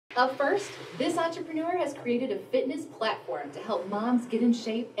Up first, this entrepreneur has created a fitness platform to help moms get in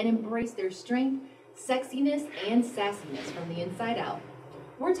shape and embrace their strength, sexiness, and sassiness from the inside out.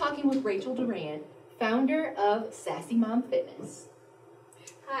 We're talking with Rachel Duran, founder of Sassy Mom Fitness.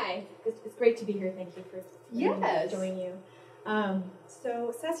 Hi, it's great to be here. Thank you for joining you.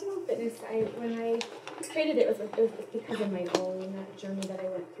 So Sassy Mom Fitness, when I created it, it was because of my own journey that I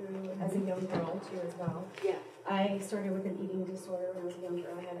went through as a young girl too as well. Yeah. I started with an eating disorder when I was a young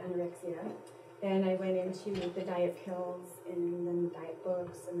girl. I had anorexia. Then I went into the diet pills and then the diet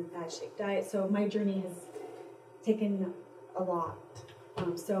books and the fat shake diet. So my journey has taken a lot.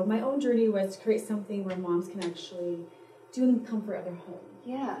 So my own journey was to create something where moms can actually do in the comfort of their home.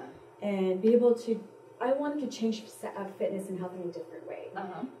 Yeah. And be able to, I wanted to change fitness and health in a different way.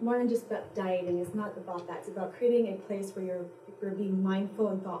 More than just about dieting. It's not about that. It's about creating a place where you're being mindful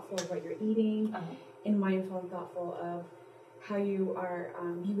and thoughtful of what you're eating, and mindful and thoughtful of how you are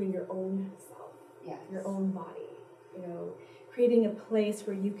viewing your own self, your own body. You know, creating a place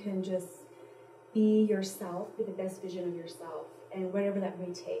where you can just be yourself, be the best vision of yourself, and whatever that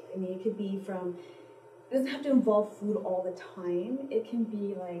may take. I mean, it could be from, it doesn't have to involve food all the time. It can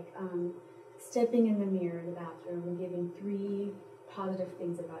be like stepping in the mirror in the bathroom and giving 3 positive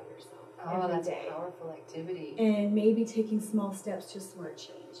things about yourself every day. A powerful activity. And maybe taking small steps to smart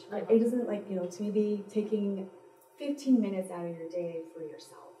change. It doesn't to maybe taking 15 minutes out of your day for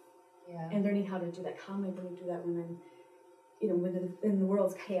yourself. Yeah. And learning how to do that. How am I going to do that when I'm, when the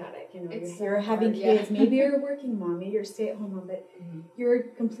world's chaotic? You're having kids. Maybe you're a working mom. Maybe you're a stay-at-home mom, but you're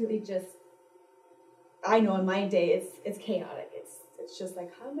completely just. I know in my day it's chaotic. It's just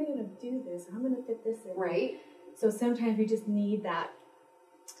like, how am I going to do this? How am I going to fit this in? Right. So sometimes we just need that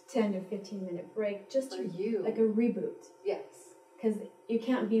 10 to 15 minute break just for you, like a reboot. Yes. Because you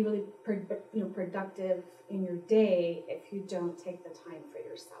can't be really productive in your day if you don't take the time for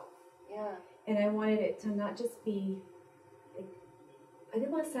yourself. Yeah. And I wanted it to not just be like, I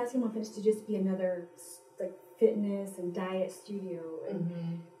didn't want Sassy Mom Fitness to just be another like fitness and diet studio,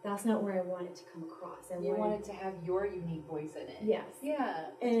 and that's not where I wanted to come across. You wanted to have your unique voice in it. Yes. Yeah.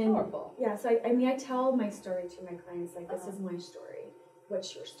 And powerful. Yeah. So I tell my story to my clients like, this is my story.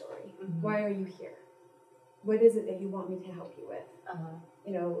 What's your story? Why are you here? What is it that you want me to help you with?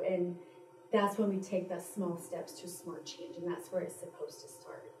 And that's when we take the small steps to smart change, and that's where it's supposed to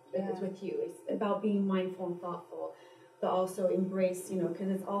start. It's with you. It's about being mindful and thoughtful, but also embrace, because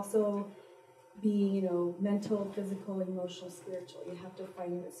it's also being, mental, physical, emotional, spiritual. You have to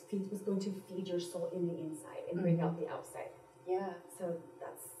find what's going to feed your soul in the inside and bring out the outside. Yeah. So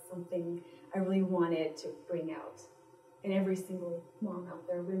that's something I really wanted to bring out. And every single mom out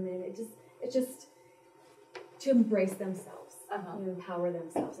there, women, it just to embrace themselves, empower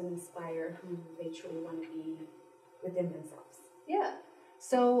themselves, and inspire who they truly want to be within themselves. Yeah.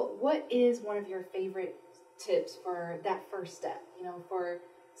 So, what is one of your favorite tips for that first step? For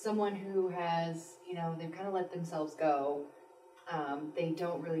someone who has, they've kind of let themselves go. They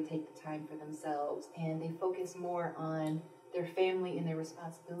don't really take the time for themselves, and they focus more on their family and their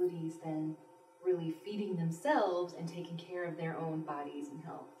responsibilities than really feeding themselves and taking care of their own bodies and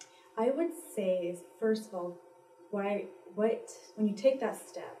health. I would say, first of all, when you take that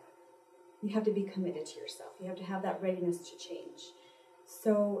step, you have to be committed to yourself. You have to have that readiness to change.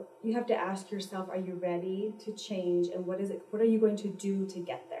 So you have to ask yourself, are you ready to change, and what are you going to do to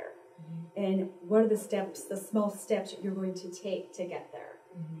get there? And what are the steps, the small steps that you're going to take to get there?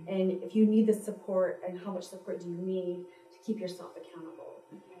 And if you need the support, and how much support do you need to keep yourself accountable?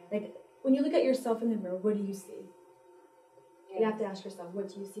 Like, when you look at yourself in the mirror, what do you see? Yeah. You have to ask yourself, what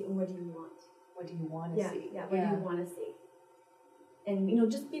do you see and what do you want? What do you want to see? Yeah, what do you want to see? And,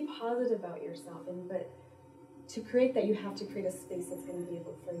 just be positive about yourself. But to create that, you have to create a space that's going to be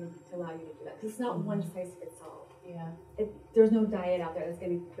able for you to allow you to do that. Because it's not one size fits all. Yeah. There's no diet out there that's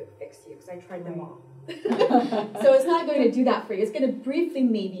going to quick fix you, because I tried them all. So it's not going to do that for you. It's going to briefly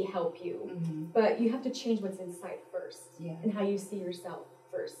maybe help you. But you have to change what's inside first. Yeah. And how you see yourself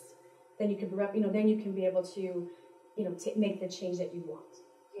first. Then you can, then you can be able to, make the change that you want.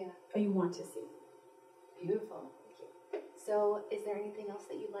 Yeah. Or you want to see. Beautiful. Thank you. So, is there anything else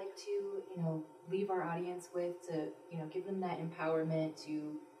that you'd like to, leave our audience with to, give them that empowerment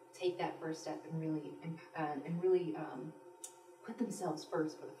to take that first step and really put themselves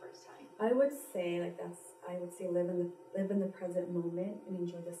first for the first time? I would say live in the present moment and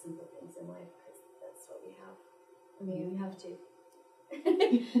enjoy the simple things in life, because that's what we have. I mean, you have to.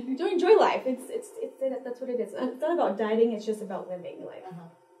 To enjoy life. It's that's what it is. It's not about dieting. It's just about living life.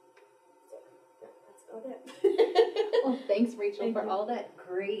 So, yeah, that's about it. Well, thanks, Rachel, for all that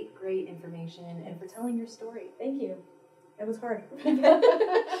great information and for telling your story. Thank you. It was hard.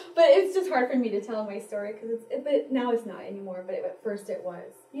 hard for me to tell my story but now it's not anymore. But at first it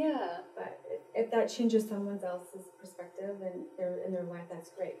was. Yeah. But if that changes someone else's perspective and in their life, that's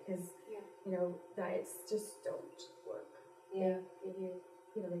great because you know diets just don't work. Yeah.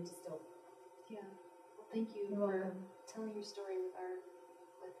 They just don't. Yeah. Well, thank you for telling your story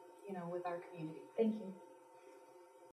with our community. Thank you.